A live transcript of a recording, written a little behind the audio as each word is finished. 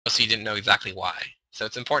so you didn't know exactly why. So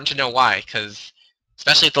it's important to know why, because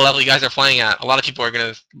especially at the level you guys are playing at, a lot of people are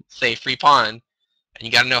going to say free pawn, and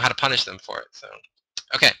you got to know how to punish them for it. So,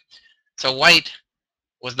 okay. So white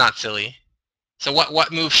was not silly. So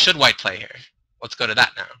what move should white play here? Let's go to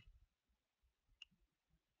that now.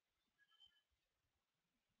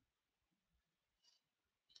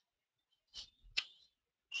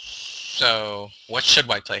 So what should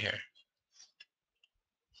white play here?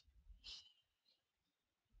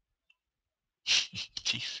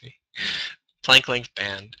 TC. Plank length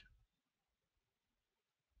band.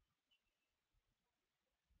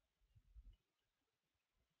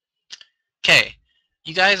 Okay,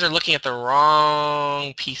 you guys are looking at the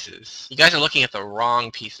wrong pieces. You guys are looking at the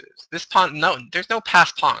wrong pieces. This pawn, no, there's no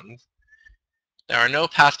passed pawns. There are no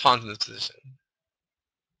passed pawns in this position.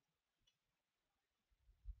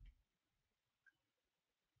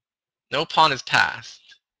 No pawn is passed.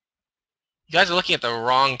 You guys are looking at the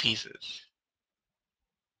wrong pieces.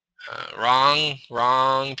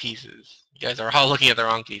 Wrong pieces. You guys are all looking at the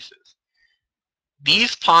wrong pieces.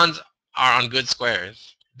 These pawns are on good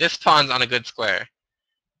squares. This pawn's on a good square.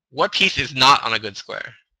 What piece is not on a good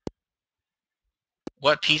square?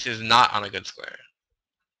 What piece is not on a good square?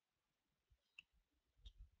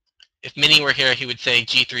 If Minnie were here, he would say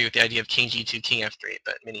G3 with the idea of King G2, King F3,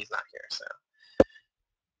 but Minnie's not here, so.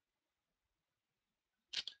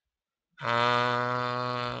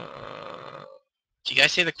 Do you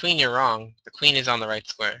guys say the queen? You're wrong. The queen is on the right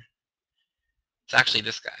square. It's actually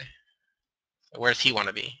this guy. So where does he want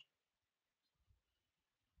to be?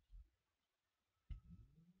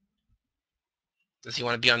 Does he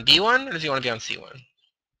want to be on B1 or does he want to be on C1?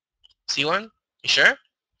 C1? You sure?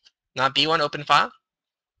 Not B1 open file?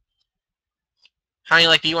 How many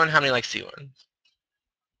like B1? How many like C1?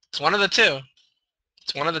 It's one of the two.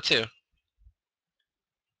 It's one of the two.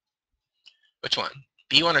 Which one?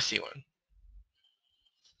 B1 or C1?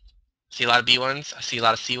 See a lot of B1s. I see a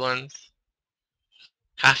lot of C1s.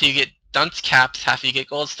 Half of you get dunce caps, half of you get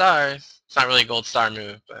gold stars. It's not really a gold star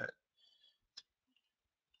move, but...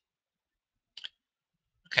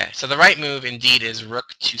 Okay, so the right move indeed is rook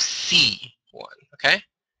to C1, okay?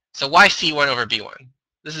 So why C1 over B1?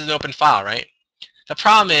 This is an open file, right? The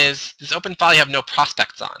problem is, this open file you have no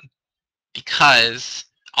prospects on because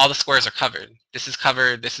all the squares are covered. This is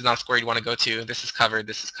covered, this is not a square you want to go to, this is covered,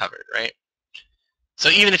 right? So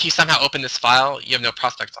even if you somehow open this file, you have no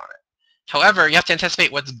prospects on it. However, you have to anticipate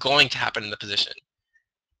what's going to happen in the position.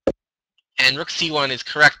 And rook c1 is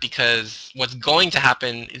correct because what's going to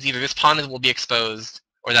happen is either this pawn will be exposed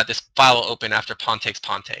or that this file will open after pawn takes,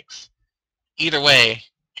 pawn takes. Either way,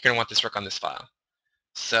 you're going to want this rook on this file.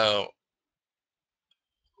 So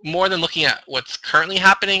more than looking at what's currently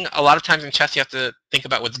happening, a lot of times in chess you have to think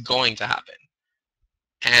about what's going to happen.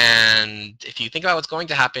 And if you think about what's going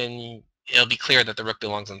to happen, it'll be clear that the rook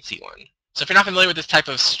belongs on c1. So if you're not familiar with this type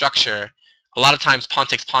of structure, a lot of times pawn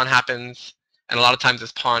takes pawn happens, and a lot of times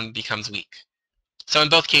this pawn becomes weak. So in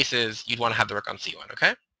both cases, you'd want to have the rook on c1,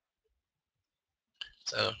 okay?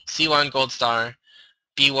 So c1, gold star,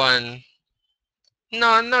 b1,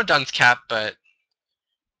 no dunce cap, but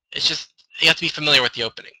it's just, you have to be familiar with the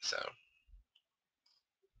opening, so.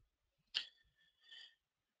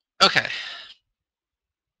 Okay.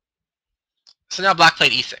 So now black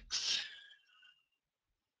played e6.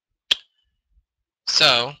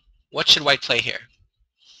 So what should white play here?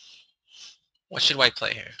 What should white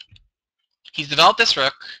play here? He's developed this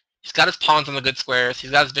rook. He's got his pawns on the good squares.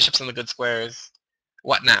 He's got his bishops on the good squares.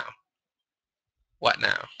 What now? What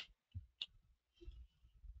now?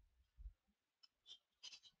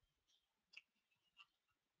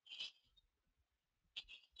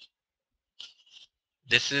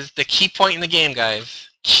 This is the key point in the game, guys.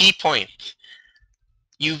 Key point.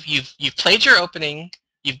 You've played your opening.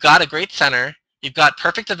 You've got a great center. You've got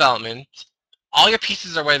perfect development. All your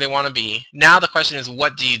pieces are where they want to be. Now the question is,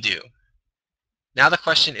 what do you do? Now the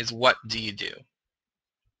question is, what do you do?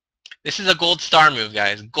 This is a gold star move,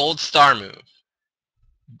 guys. Gold star move.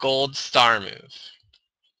 Gold star move.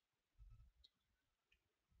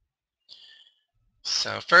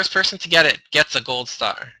 So first person to get it gets a gold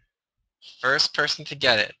star. First person to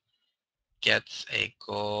get it gets a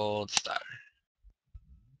gold star.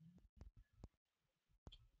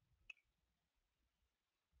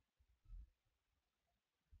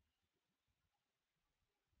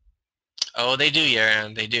 Oh, they do,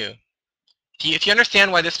 Yaran. They do. If you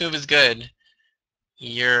understand why this move is good,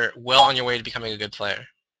 you're well on your way to becoming a good player.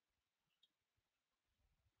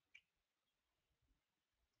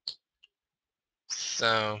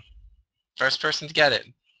 So, first person to get it.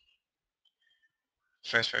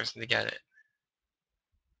 First person to get it.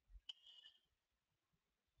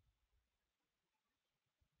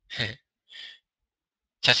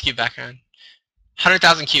 Test cube background.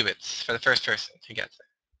 100,000 qubits for the first person who gets it.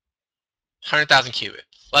 100,000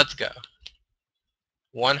 qubits. Let's go.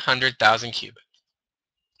 100,000 qubits.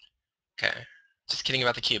 Okay. Just kidding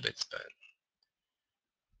about the qubits, but...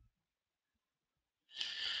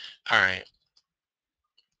 Alright.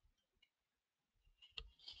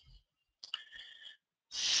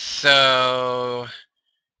 So...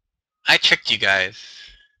 I tricked you guys.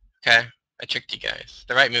 Okay? I tricked you guys.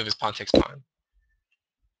 The right move is pawn takes pawn.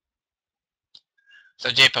 So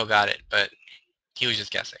JPO got it, but he was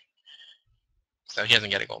just guessing. So he doesn't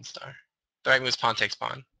get a gold star. The right move is pawn takes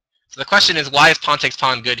pawn. So the question is, why is pawn takes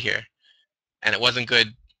pawn good here? And it wasn't good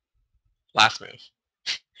last move.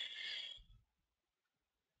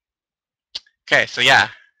 Okay, so yeah.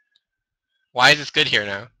 Why is this good here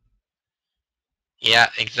now? Yeah,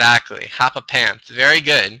 exactly. Hapa pants. Very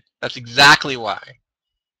good. That's exactly why.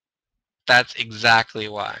 That's exactly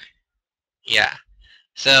why. Yeah.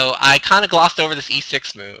 So I kind of glossed over this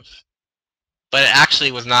e6 move, but it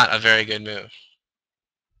actually was not a very good move.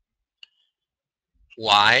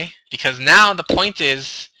 Why? Because now the point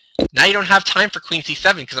is, now you don't have time for queen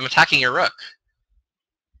c7 because I'm attacking your rook.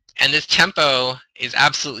 And this tempo is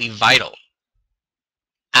absolutely vital.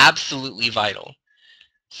 Absolutely vital.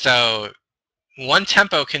 So one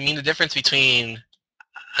tempo can mean the difference between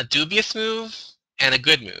a dubious move and a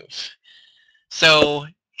good move. So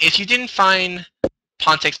if you didn't find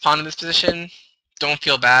pawn takes pawn in this position, don't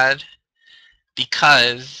feel bad,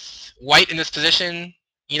 because white in this position,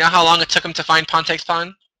 you know how long it took him to find pawn takes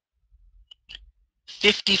pawn?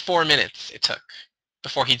 54 minutes it took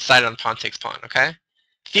before he decided on pawn takes pawn, okay?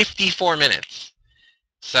 54 minutes.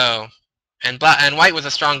 So, and white was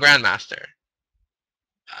a strong grandmaster.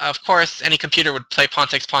 Of course, any computer would play pawn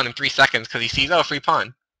takes pawn in 3 seconds because he sees, oh, free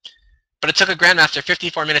pawn. But it took a grandmaster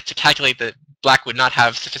 54 minutes to calculate that black would not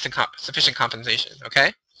have sufficient compensation,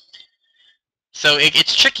 okay? So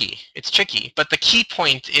it's tricky. It's tricky. But the key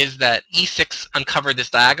point is that e6 uncovered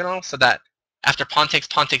this diagonal so that after pawn takes,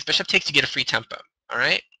 bishop takes, you get a free tempo, all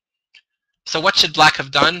right? So what should black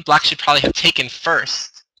have done? Black should probably have taken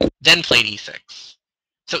first, then played e6.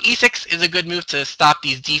 So e6 is a good move to stop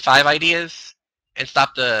these d5 ideas and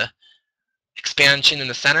stop the expansion in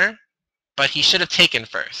the center, but he should have taken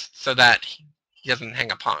first so that he doesn't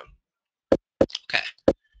hang a pawn. Okay.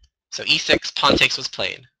 So e6, pawn takes was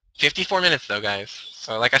played. 54 minutes though, guys.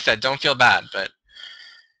 So like I said, don't feel bad, but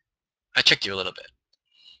I tricked you a little bit.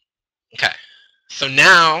 Okay. So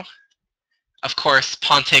now, of course,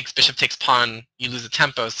 pawn takes, bishop takes pawn, you lose the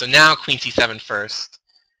tempo. So now queen c7 first.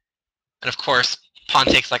 And of course, pawn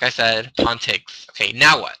takes, like I said, pawn takes. Okay,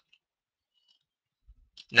 now what?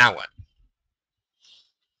 Now what?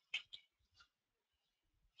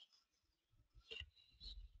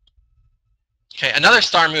 Okay, another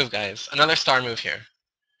star move, guys. Another star move here.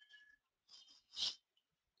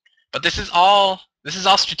 But this is all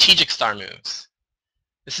strategic star moves.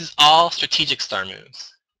 This is all strategic star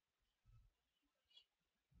moves.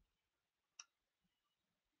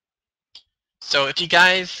 So if you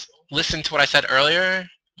guys listened to what I said earlier,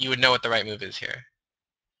 you would know what the right move is here.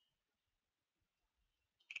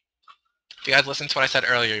 If you guys listened to what I said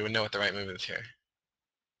earlier, you would know what the right move is here.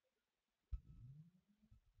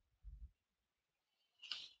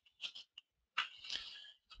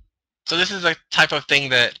 So this is a type of thing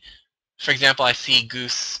that, for example, I see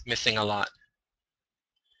Goose missing a lot.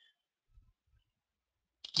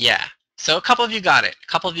 Yeah. So a couple of you got it.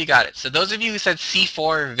 A couple of you got it. So those of you who said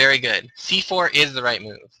c4, very good. c4 is the right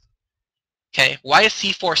move. Okay. Why is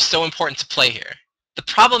c4 so important to play here? The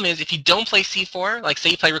problem is if you don't play c4, like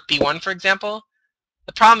say you play rook b1, for example,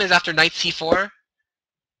 the problem is after knight c4,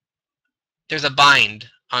 there's a bind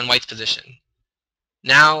on white's position.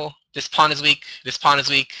 Now this pawn is weak, this pawn is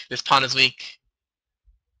weak, this pawn is weak,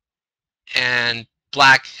 and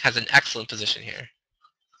black has an excellent position here.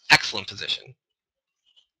 Excellent position.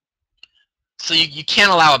 So you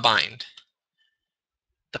can't allow a bind.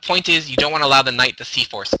 The point is you don't want to allow the knight to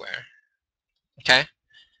c4 square. Okay?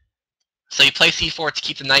 So you play c4 to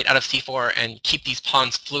keep the knight out of c4 and keep these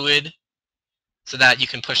pawns fluid so that you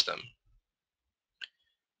can push them.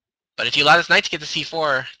 But if you allow this knight to get to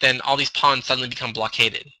c4, then all these pawns suddenly become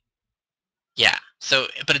blockaded. Yeah. So,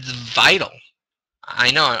 but it's vital.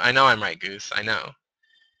 I know I'm right, Goose. I know.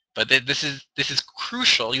 But this is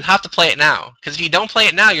crucial. You have to play it now. Because if you don't play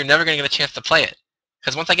it now, you're never going to get a chance to play it.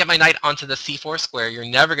 Because once I get my knight onto the c4 square, you're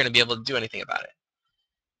never going to be able to do anything about it.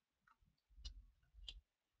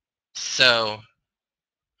 So,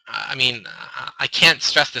 I mean, I can't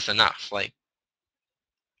stress this enough. Like,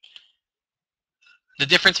 the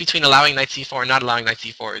difference between allowing knight c4 and not allowing knight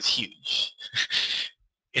c4 is huge.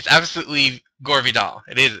 It's absolutely Gore Vidal.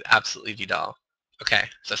 It is absolutely Vidal. Okay,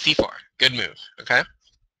 so c4. Good move, okay?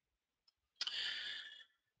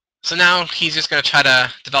 So now he's just going to try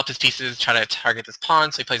to develop his pieces, try to target this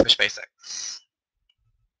pawn, so he plays bishop a6.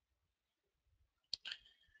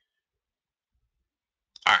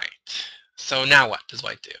 Alright, so now what does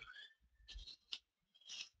white do?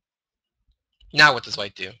 Now what does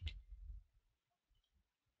white do?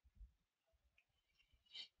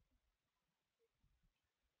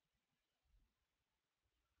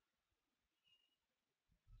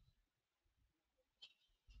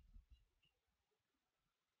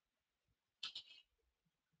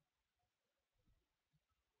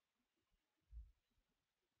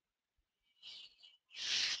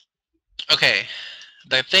 Okay,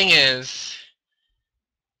 the thing is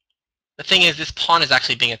this pawn is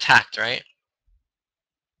actually being attacked, right?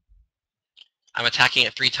 I'm attacking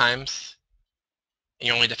it 3 times, and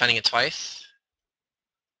you're only defending it twice.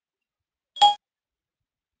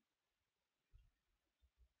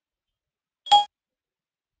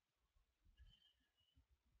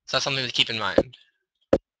 So that's something to keep in mind.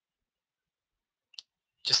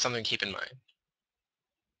 Just something to keep in mind.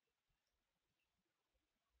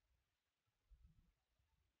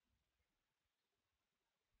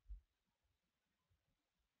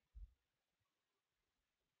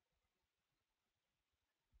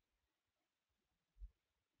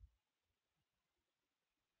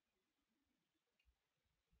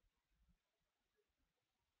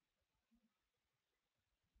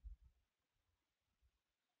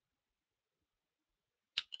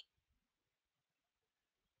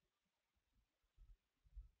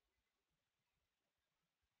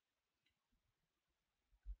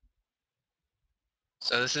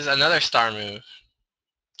 So this is another star move.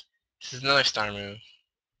 This is another star move.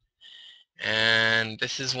 And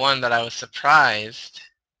this is one that I was surprised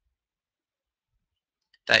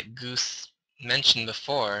that Goose mentioned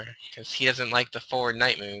before, because he doesn't like the forward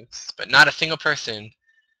knight moves. But not a single person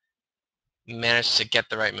managed to get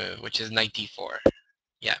the right move, which is knight d4.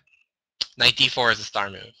 Yeah, knight d4 is a star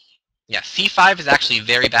move. Yeah, c5 is actually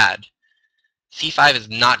very bad. c5 is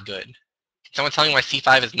not good. Can someone tell me why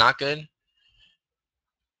c5 is not good?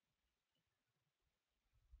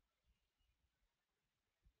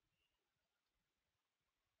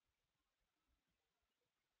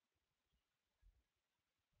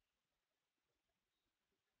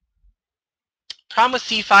 Problem with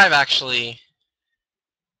c5, actually,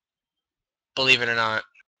 believe it or not,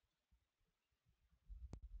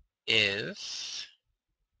 is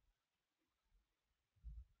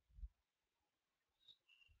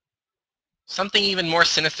something even more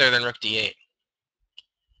sinister than rook d8,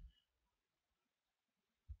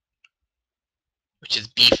 which is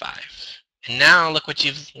b5. And now look what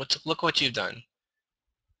you've done.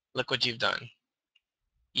 Look what you've done.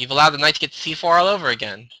 You've allowed the knight to get c4 all over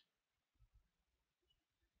again.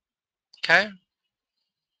 Okay?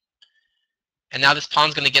 And now this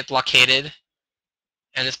pawn's going to get blockaded,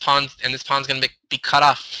 and this pawn's going to be cut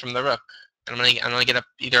off from the rook. And I'm going to get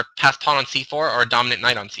either a passed pawn on c4 or a dominant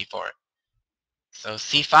knight on c4. So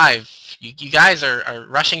c5, you guys are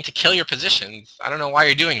rushing to kill your positions. I don't know why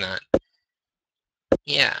you're doing that.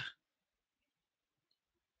 Yeah.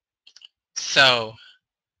 So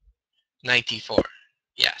knight d4.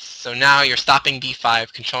 Yes. So now you're stopping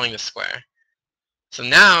b5, controlling the square. So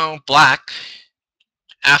now black,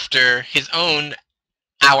 after his own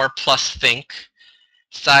hour plus think,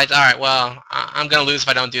 decides, all right, well, I'm going to lose if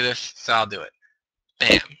I don't do this, so I'll do it.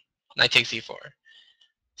 Bam. Knight takes e4.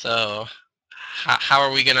 So how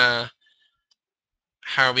are we gonna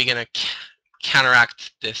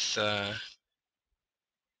counteract this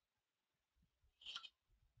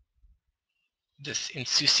this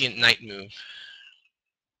insouciant knight move?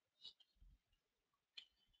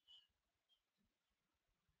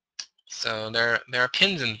 So there are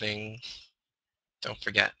pins and things. Don't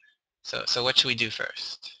forget. So what should we do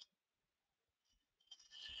first?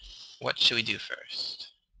 What should we do first?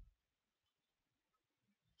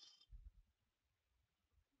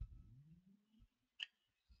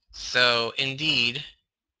 So indeed,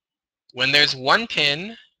 when there's one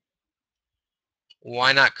pin,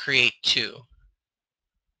 why not create 2?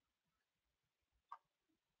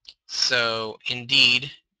 So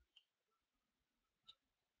indeed,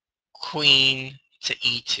 queen to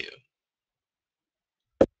e2.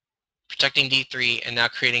 Protecting d3 and now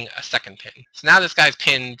creating a second pin. So now this guy's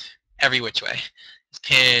pinned every which way. He's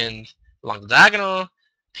pinned along the diagonal,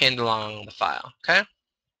 pinned along the file, okay?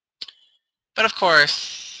 But of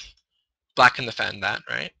course, black can defend that,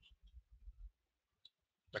 right?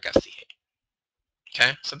 Rook f c8.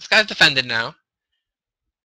 Okay, so this guy's defended now.